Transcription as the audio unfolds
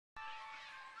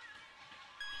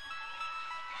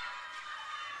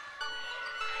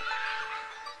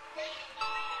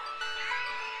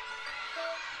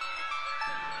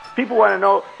People want to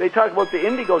know, they talk about the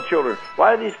indigo children.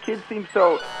 Why do these kids seem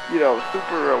so,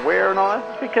 super aware and all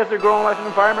that? It's because they're growing up in an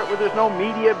environment where there's no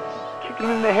media kicking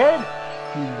them in the head.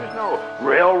 There's no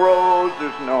railroads,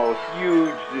 there's no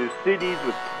huge cities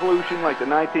with pollution like the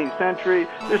 19th century.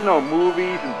 There's no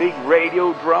movies and big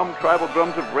tribal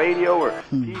drums of radio or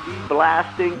TV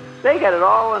blasting. They got it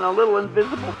all in a little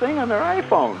invisible thing on their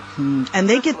iPhone. And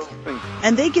they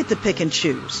get to pick and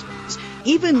choose.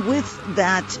 Even with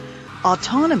that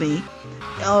autonomy,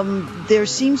 there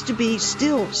seems to be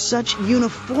still such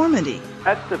uniformity.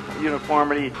 That's the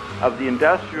uniformity of the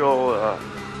industrial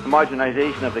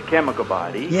homogenization of the chemical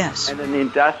body. Yes. And then the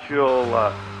industrial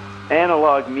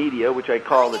analog media, which I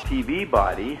call the TV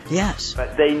body. Yes.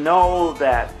 But they know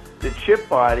that the chip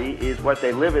body is what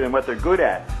they live in and what they're good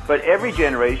at. But every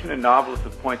generation, and novelists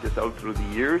have pointed this out through the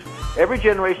years, every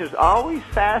generation is always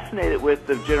fascinated with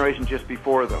the generation just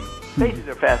before them. Basically,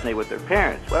 they're fascinated with their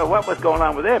parents. Well, what was going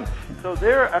on with them? So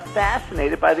they're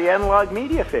fascinated by the analog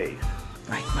media phase.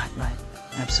 Right.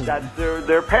 Absolutely. That's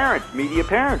their parents. Media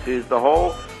parents is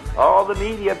all the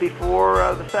media before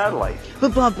the satellite.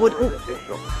 But Bob,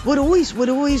 what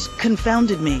always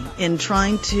confounded me in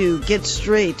trying to get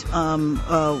straight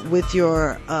with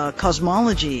your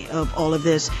cosmology of all of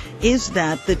this is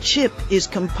that the chip is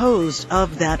composed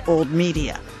of that old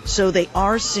media. So they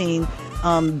are seeing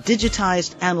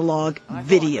digitized analog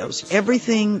videos.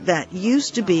 Everything that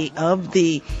used to be of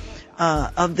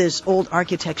this old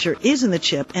architecture is in the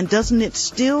chip, and doesn't it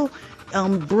still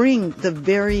bring the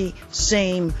very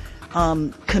same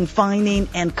confining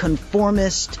and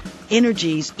conformist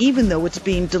energies, even though it's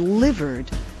being delivered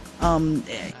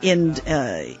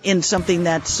in something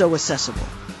that's so accessible?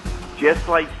 Just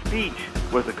like speech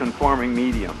was a conforming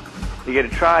medium. You get a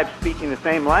tribe speaking the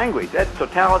same language. That's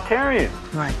totalitarian.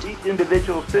 Right. Each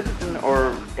individual citizen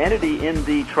or entity in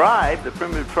the tribe, the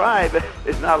primitive tribe,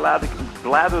 is not allowed to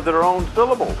blather their own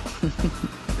syllables.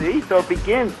 See? So it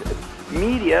begins.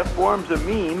 Media forms a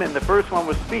meme, and the first one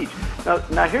was speech.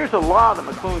 Now here's a law that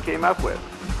McLuhan came up with.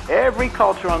 Every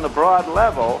culture on the broad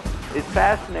level is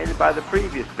fascinated by the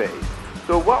previous phase.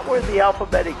 So what were the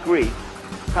alphabetic Greeks,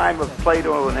 time of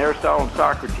Plato and Aristotle and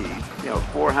Socrates,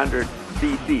 400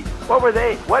 BC? What were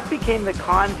they? What became the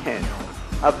content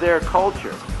of their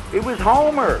culture? It was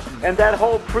Homer and that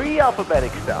whole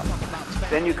pre-alphabetic stuff.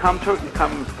 Then you come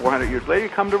 400 years later, you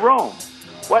come to Rome.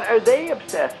 What are they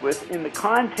obsessed with in the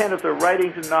content of their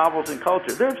writings and novels and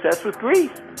culture? They're obsessed with Greece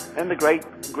and the great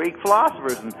Greek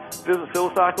philosophers and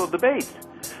philosophical debates.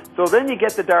 So then you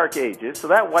get the Dark Ages, so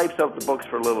that wipes out the books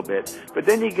for a little bit. But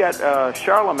then you get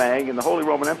Charlemagne and the Holy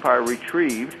Roman Empire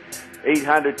retrieved,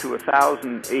 800 to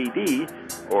 1000 AD,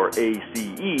 or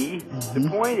ACE. The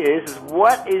point is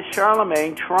what is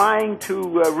Charlemagne trying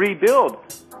to rebuild?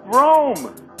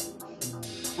 Rome.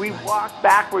 We walk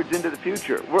backwards into the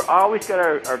future. We're always got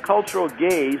our cultural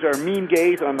gaze, our meme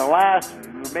gaze on the last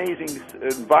amazing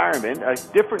environment, a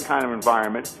different kind of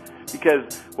environment,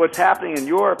 because what's happening in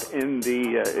Europe in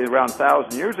the around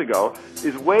 1,000 years ago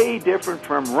is way different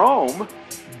from Rome,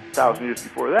 1,000 years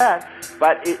before that.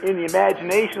 But in the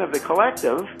imagination of the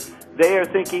collective, they are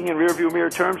thinking in rearview mirror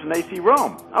terms, and they see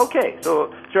Rome. Okay,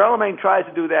 so Charlemagne tries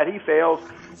to do that. He fails.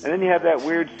 And then you have that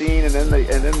weird scene, and then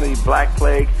the Black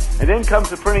Plague, and then comes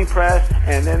the printing press,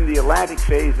 and then the Atlantic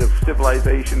phase of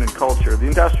civilization and culture, the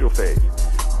industrial phase.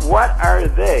 What are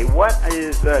they? What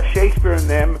is Shakespeare and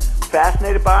them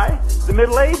fascinated by? The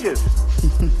Middle Ages.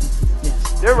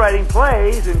 Yes. They're writing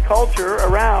plays and culture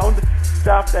around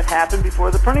stuff that happened before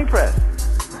the printing press.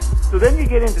 So then you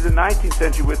get into the 19th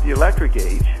century with the electric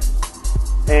age,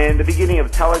 and the beginning of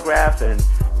telegraph and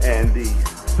the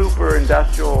super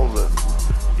industrial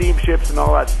steamships and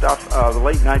all that stuff, the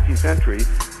late 19th century.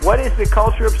 What is the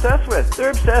culture obsessed with?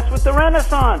 They're obsessed with the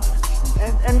Renaissance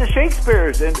and the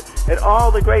Shakespeares and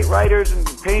all the great writers and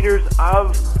painters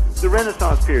of the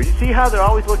Renaissance period. You see how they're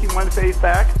always looking one phase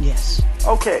back? Yes.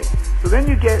 Okay, so then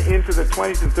you get into the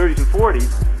 20s and 30s and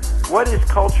 40s. What is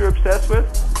culture obsessed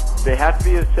with? They have to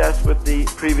be obsessed with the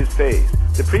previous phase.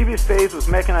 The previous phase was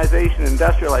mechanization and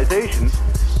industrialization,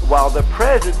 while the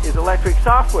present is electric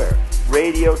software,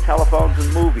 radio, telephones,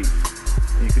 and movies.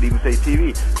 You could even say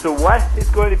TV. So what is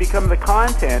going to become the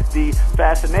content, the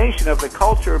fascination of the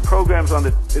culture programs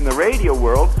in the radio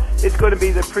world? It's going to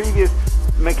be the previous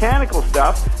mechanical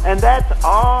stuff, and that's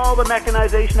all the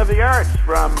mechanization of the arts,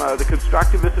 from the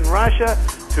constructivists in Russia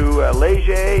to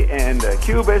Leger and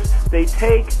Cubists. They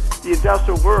take the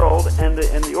industrial world and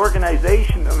the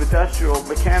organization of industrial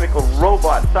mechanical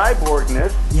robot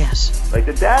cyborgness, yes, like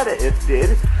the dadaists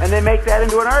did, and they make that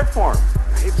into an art form.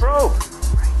 A probe.